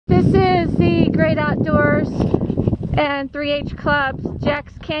Outdoors and 3H Club's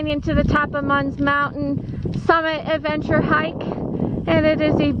Jack's Canyon to the top of Munds Mountain Summit Adventure Hike. And it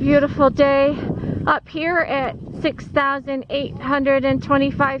is a beautiful day up here at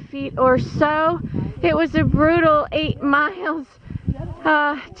 6,825 feet or so. It was a brutal 8 miles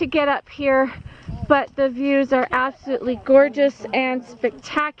to get up here, but the views are absolutely gorgeous and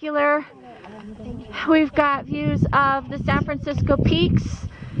spectacular. We've got views of the San Francisco peaks,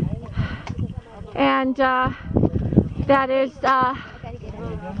 and that is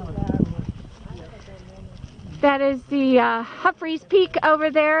the Humphreys Peak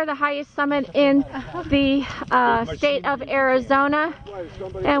over there, the highest summit in the state of Arizona.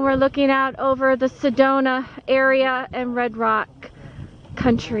 And we're looking out over the Sedona area and Red Rock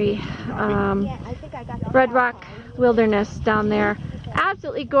country, Red Rock wilderness down there.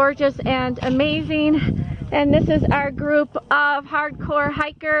 Absolutely gorgeous and amazing. And this is our group of hardcore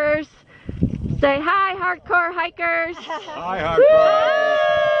hikers. Say hi, hardcore hikers. Hi, hardcore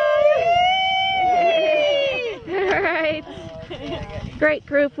hikers. Alright, great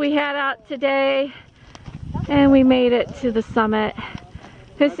group we had out today, and we made it to the summit.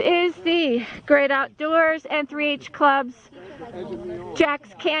 This is the Great Outdoors and 3H Club's Jack's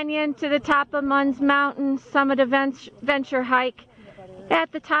Canyon to the top of Munds Mountain Summit Adventure Hike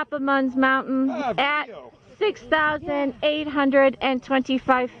at the top of Munds Mountain at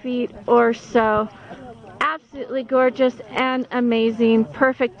 6,825 feet or so. Absolutely gorgeous and amazing.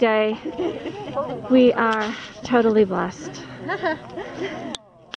 Perfect day. We are totally blessed.